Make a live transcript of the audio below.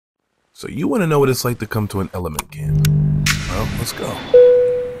So you want to know what it's like to come to an Element camp? Well, let's go.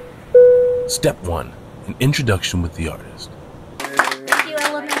 Step 1, an introduction with the artist. Thank you,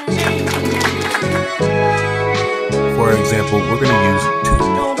 Element. For example, we're going to use two.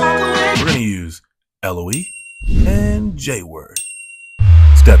 We're going to use LOE and J-word.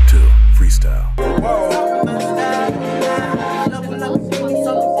 Step 2, freestyle.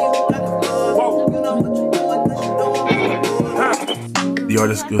 The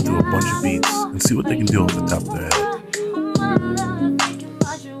artists go through a bunch of beats and see what they can do off the top of their head.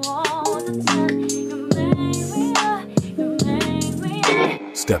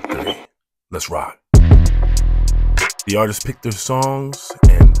 Step 3, let's rock. The artists pick their songs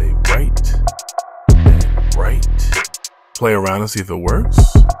and they write, play around and see if it works,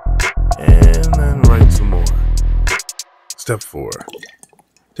 and then write some more. Step 4,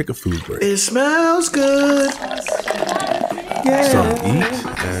 take a food break. It smells good. Yeah. Some eat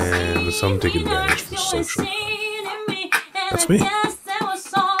and some take advantage for social. That's me.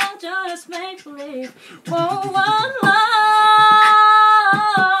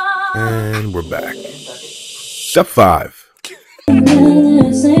 And we're back. Step 5.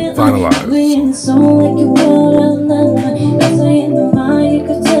 Finalize.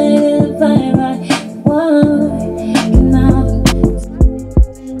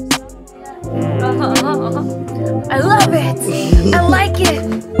 I love it. I like it.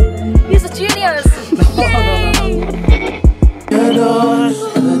 He's a genius. Yay!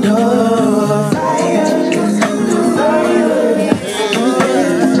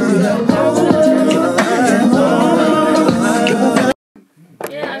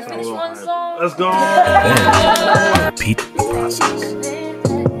 Yeah, I finished one song. Let's go. Then repeat the process.